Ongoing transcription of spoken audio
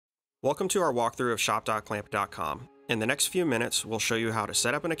Welcome to our walkthrough of shop.clampit.com. In the next few minutes, we'll show you how to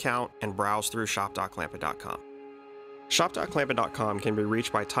set up an account and browse through shop.clampit.com. Shop.clampit.com can be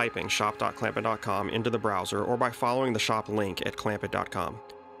reached by typing shop.clampit.com into the browser or by following the shop link at clampit.com.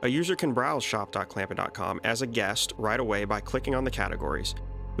 A user can browse shop.clampit.com as a guest right away by clicking on the categories.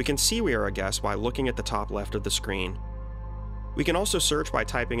 We can see we are a guest by looking at the top left of the screen. We can also search by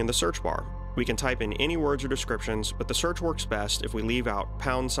typing in the search bar. We can type in any words or descriptions, but the search works best if we leave out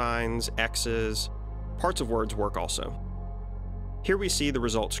pound signs, X's. Parts of words work also. Here we see the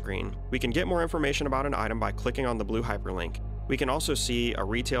results screen. We can get more information about an item by clicking on the blue hyperlink. We can also see a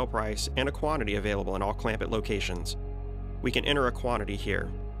retail price and a quantity available in all Clampit locations. We can enter a quantity here.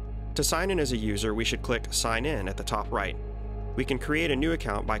 To sign in as a user, we should click Sign In at the top right. We can create a new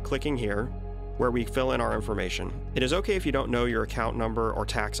account by clicking here, where we fill in our information. It is okay if you don't know your account number or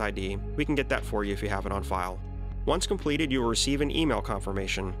tax ID. We can get that for you if you have it on file. Once completed, you will receive an email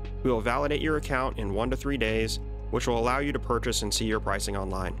confirmation. We will validate your account in 1 to 3 days, which will allow you to purchase and see your pricing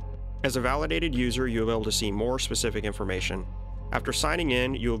online. As a validated user, you will be able to see more specific information. After signing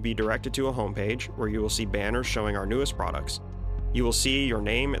in, you will be directed to a homepage where you will see banners showing our newest products. You will see your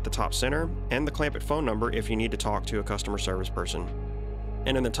name at the top center and the Clampit phone number if you need to talk to a customer service person.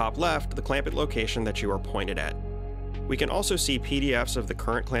 And in the top left, the Clampit location that you are pointed at. We can also see PDFs of the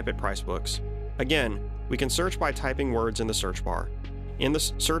current Clampit price books. Again, we can search by typing words in the search bar. In the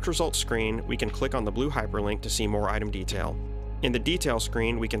search results screen, we can click on the blue hyperlink to see more item detail. In the detail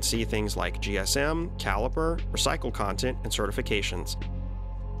screen, we can see things like GSM, caliper, recycled content, and certifications.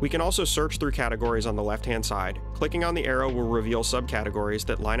 We can also search through categories on the left-hand side. Clicking on the arrow will reveal subcategories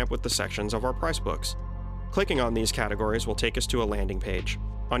that line up with the sections of our price books. Clicking on these categories will take us to a landing page.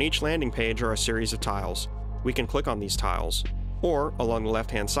 On each landing page are a series of tiles. We can click on these tiles. Or, along the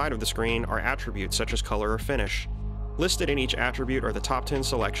left-hand side of the screen are attributes such as color or finish. Listed in each attribute are the top 10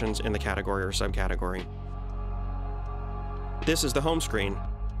 selections in the category or subcategory. This is the home screen.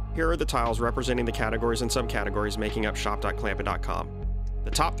 Here are the tiles representing the categories and subcategories making up shop.clampit.com.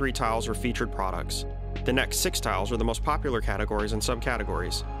 The top 3 tiles are featured products. The next 6 tiles are the most popular categories and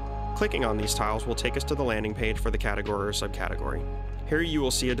subcategories. Clicking on these tiles will take us to the landing page for the category or subcategory. Here you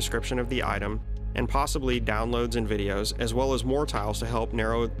will see a description of the item and possibly downloads and videos, as well as more tiles to help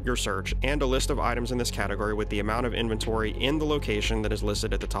narrow your search and a list of items in this category with the amount of inventory in the location that is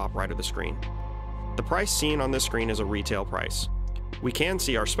listed at the top right of the screen. The price seen on this screen is a retail price. We can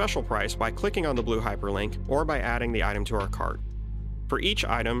see our special price by clicking on the blue hyperlink or by adding the item to our cart. For each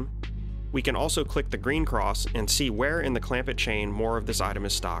item, we can also click the green cross and see where in the Clampit chain more of this item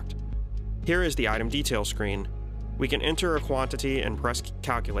is stocked. Here is the item detail screen. We can enter a quantity and press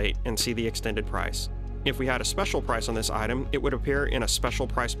calculate and see the extended price. If we had a special price on this item, it would appear in a special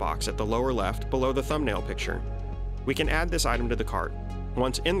price box at the lower left below the thumbnail picture. We can add this item to the cart.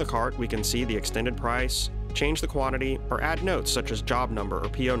 Once in the cart, we can see the extended price, change the quantity, or add notes such as job number or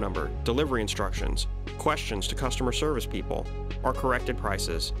PO number, delivery instructions, questions to customer service people, or corrected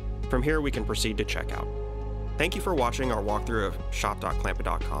prices. From here, we can proceed to checkout. Thank you for watching our walkthrough of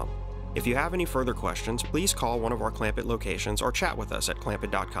shop.clampit.com. If you have any further questions, please call one of our Clampit locations or chat with us at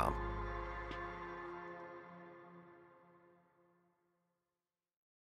clampit.com.